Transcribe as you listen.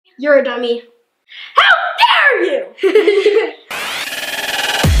You're a dummy. How dare you! Hey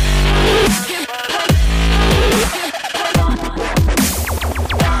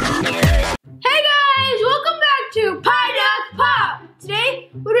guys, welcome back to Pie Duck Pop. Today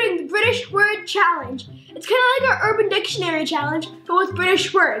we're doing the British word challenge. It's kind of like our Urban Dictionary challenge, but with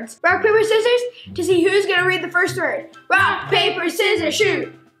British words. Rock, paper, scissors to see who's gonna read the first word. Rock, paper, scissors,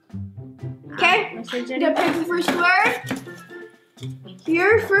 shoot. Okay, you're gonna pick the first word.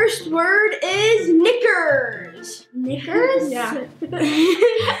 Your first word is knickers. Knickers? Yeah.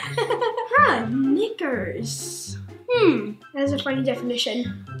 Huh, knickers. That's a funny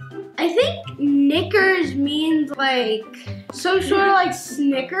definition. I think knickers means like Some sort of like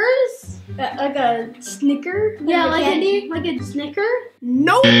Snickers? like a snicker? Yeah, like a candy? like a Snicker?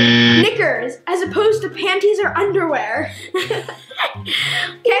 Nope. Knickers, as opposed to panties or underwear. Okay,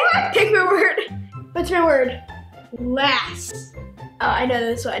 pick my word. What's my word? Lass. Oh, I know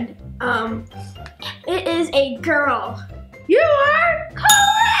this one. It is a girl. You are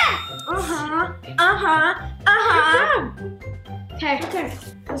correct! Okay, Okay.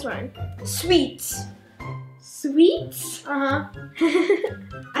 this one. Sweets. Sweets? Uh-huh. I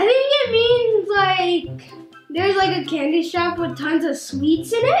think it means like there's like a candy shop with tons of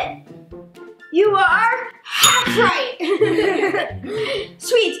sweets in it. You are half right.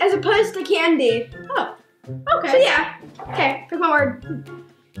 Sweets as opposed to candy. Oh. Okay. So yeah. Okay, pick my word.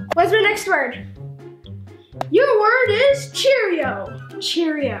 What's my next word? Your word is Cheerio.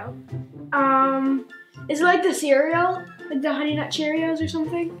 Cheerio. Is it like the cereal? Like the Honey Nut Cheerios or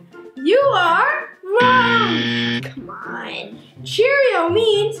something? You are wrong. Come on. Cheerio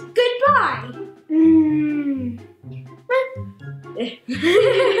means goodbye.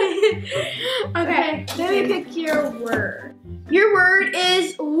 Okay, let me pick your word. Your word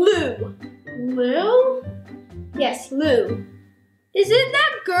is Lou. Lou? Yes, Lou. Is it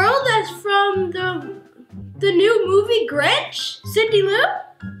that girl that's from the new movie Grinch? Cindy Lou?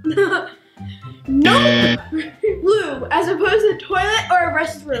 Nope. Lou, as opposed to toilet or a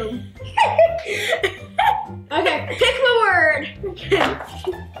restroom. Okay, pick the word.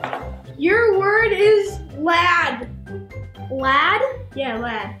 Your word is lad. Lad? Yeah,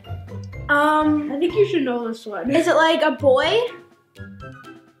 lad. I I think you should know this one. Is it like a boy?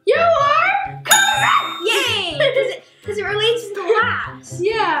 You are correct! Yay! Because it relates to lass.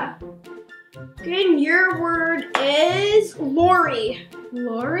 Yeah. Okay, and your word is Lori.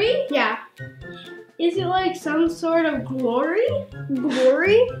 Lori? Yeah. Is it like some sort of glory?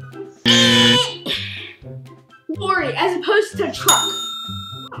 Glory? Lori, as opposed to truck.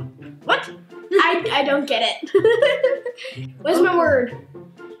 What? I don't get it. What's my word?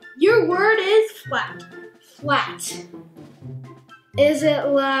 Your word is flat. Flat. Is it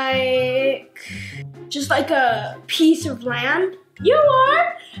like just like a piece of land? You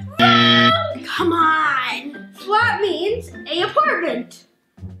are wrong! Come on. Flat means a apartment.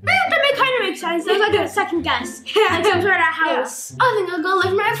 That kind of makes sense. There's like a second guess. Like some sort of house. I think I'll go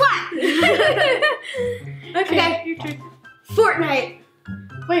live in my flat. Okay. Your turn. Fortnite.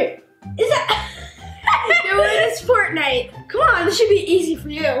 Wait. Is that? Your word is Fortnite. Come on, this should be easy for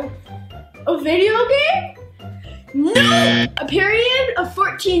you. A video game? No! A period of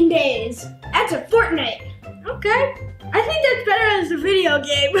 14 days. That's a fortnight. Okay. I think that's better as a video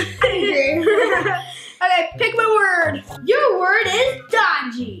game. I agree. Okay, pick my word. Your word is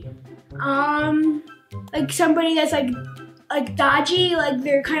dodgy. Like somebody that's like dodgy, like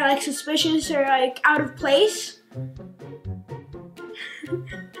they're kind of like suspicious or like out of place. I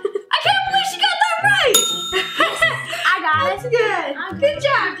can't believe she got that right. I got That's good. Good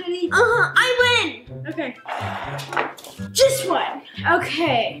job, Jenny. I win. Okay. Just one.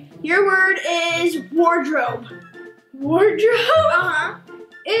 Okay. Your word is wardrobe. Wardrobe?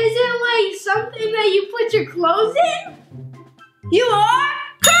 Is it like something that you put your clothes in? You are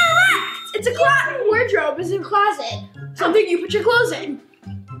correct. It's a closet. Wardrobe is a closet. Something you put your clothes in.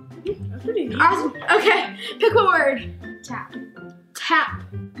 That's pretty neat. Awesome. Okay. Pick a word. Tap. Tap.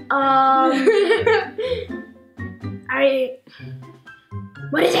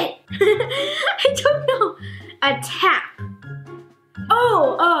 What is it? I don't know. A tap.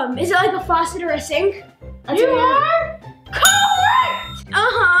 Oh, is it like a faucet or a sink? You are correct!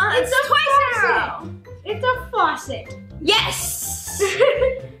 It's twice in a row. It's a faucet. Yes.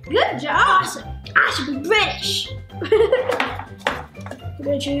 Good job. Awesome. I should be British. I'm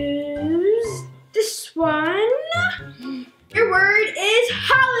gonna choose this one. Your word is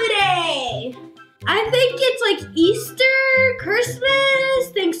holiday. I think it's like Easter, Christmas,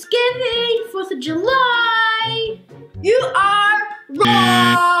 Thanksgiving, 4th of July. You are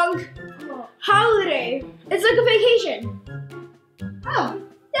wrong. Holiday. It's like a vacation. Oh,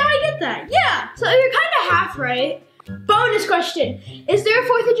 now I that. Yeah. So you're kind of half right. Bonus question. Is there a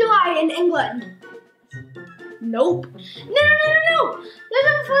 4th of July in England? Nope. No. There's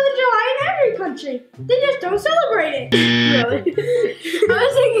a 4th of July in every country. They just don't celebrate it. Really? I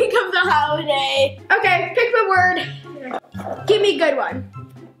was thinking of the holiday. Okay, pick the word. Give me a good one.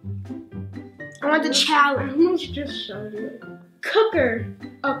 I want the challenge. Let's just show you. Cooker.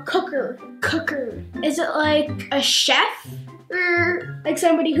 A cooker. Cooker. Is it like a chef? Or like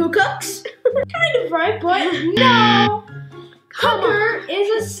somebody who cooks? Kind of right, but no. Cooker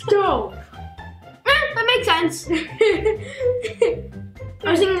is a stove. That makes sense.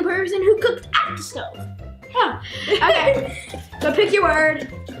 I was thinking the person who cooked at the stove. Oh, okay. So pick your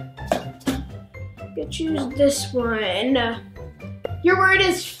word. You choose this one. Your word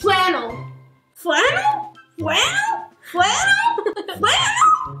is flannel. Flannel? Flannel? Flannel?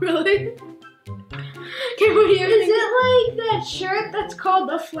 Flannel? Really? Okay, what do you Is it like that shirt that's called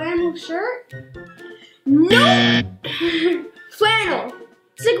a flannel shirt? No. Flannel.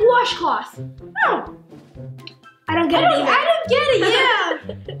 It's like washcloth. Oh. I don't get it either. I don't get it, yeah.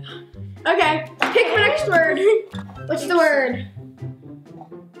 Okay, pick the next word. What's the word?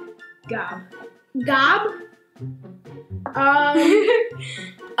 Gob. Gob? I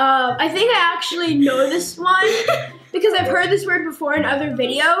think I actually know this one because I've heard this word before in other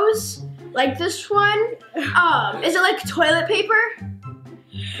videos, like this one. Is it like toilet paper?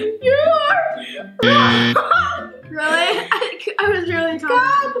 You are wrong. Really? I was really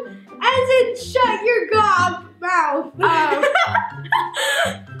Gob, as in shut your gob mouth.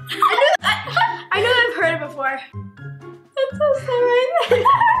 I know I've heard it before. That's so silly.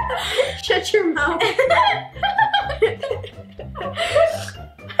 Shut your mouth.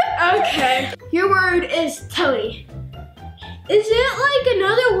 Okay. Your word is telly. Is it like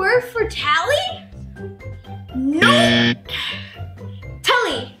another word for tally? No.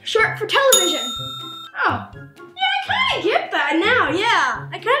 Telly, short for television. Oh. Yeah, I kind of get that now, yeah.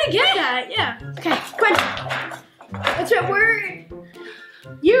 I kind of get that, yeah. Okay, come on. What's your word?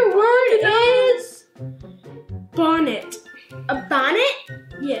 Your word is bonnet. A bonnet?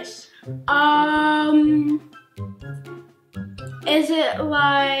 Yes. Is it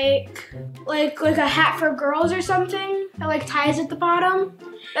like a hat for girls or something? That like ties at the bottom?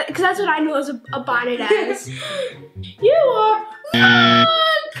 Because that's what I know as a bonnet as. You are wrong.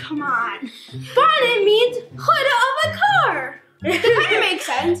 Come on. Bonnet means hood of a car. It kind of makes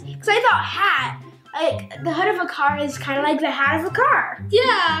sense, because I thought hat, like the hood of a car is kind of like the hat of a car.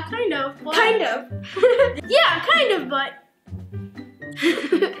 Yeah, kind of. But... Kind of. Yeah, kind of, but...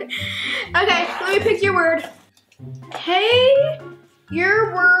 Okay, let me pick your word. Okay,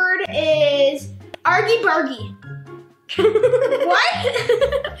 your word is argy-bargy. What?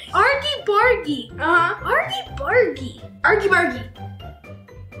 Argy-bargy. Argy-bargy. Argy-bargy.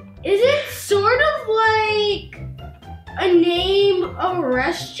 Is it sort of like a name of a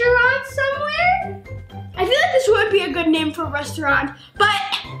restaurant somewhere? I feel like this would be a good name for a restaurant,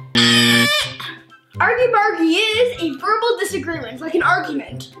 but argy-bargy is a verbal disagreement, like an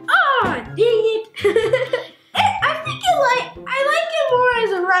argument. Oh, dang it. I like it more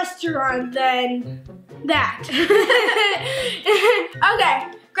as a restaurant than that. Okay,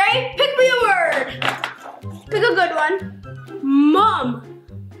 great. Pick me a word. Pick a good one. Mum.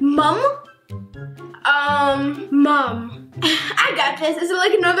 Mum? Mum. I got this. Is it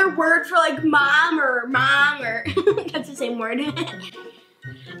like another word for like mom or that's the same word.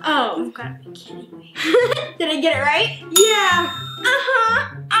 Oh, you've got to be kidding me. Did I get it right? Yeah.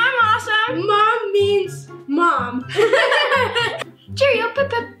 I'm awesome. Mom means mom. Cherio, pip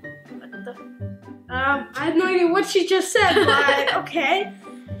pip. I have no idea what she just said, but okay.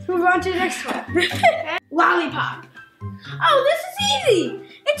 Let's move on to the next one. Okay. Lollipop. Oh, this is easy.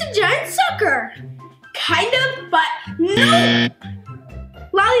 It's a giant sucker. Kind of, but no.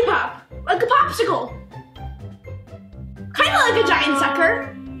 Lollipop, like a popsicle. Kind of like a giant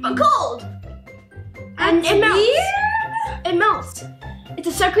sucker, but cold. And it melts. Weird. It melts. It's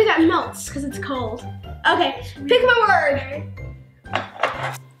a sucker that melts because it's cold. Okay, pick my word.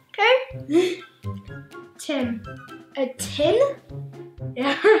 Okay. Tin. A tin?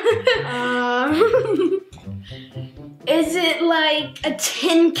 Yeah. Is it like a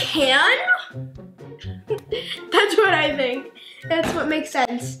tin can? That's what I think. That's what makes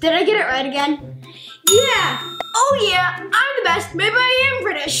sense. Did I get it right again? Yeah. Oh yeah, I'm the best. Maybe I am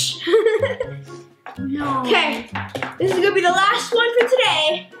British. No. Okay, this is gonna be the last one for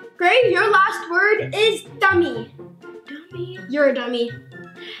today. Gray, your last word is dummy. Dummy. You're a dummy.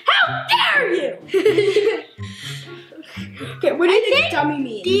 How dare you? Okay, what do you think dummy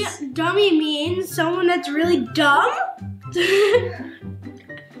means? Dummy means someone that's really dumb?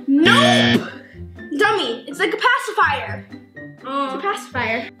 No. Nope. Dummy. It's like a pacifier. It's a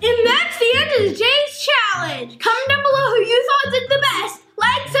pacifier. And that's the end of today's challenge. Comment down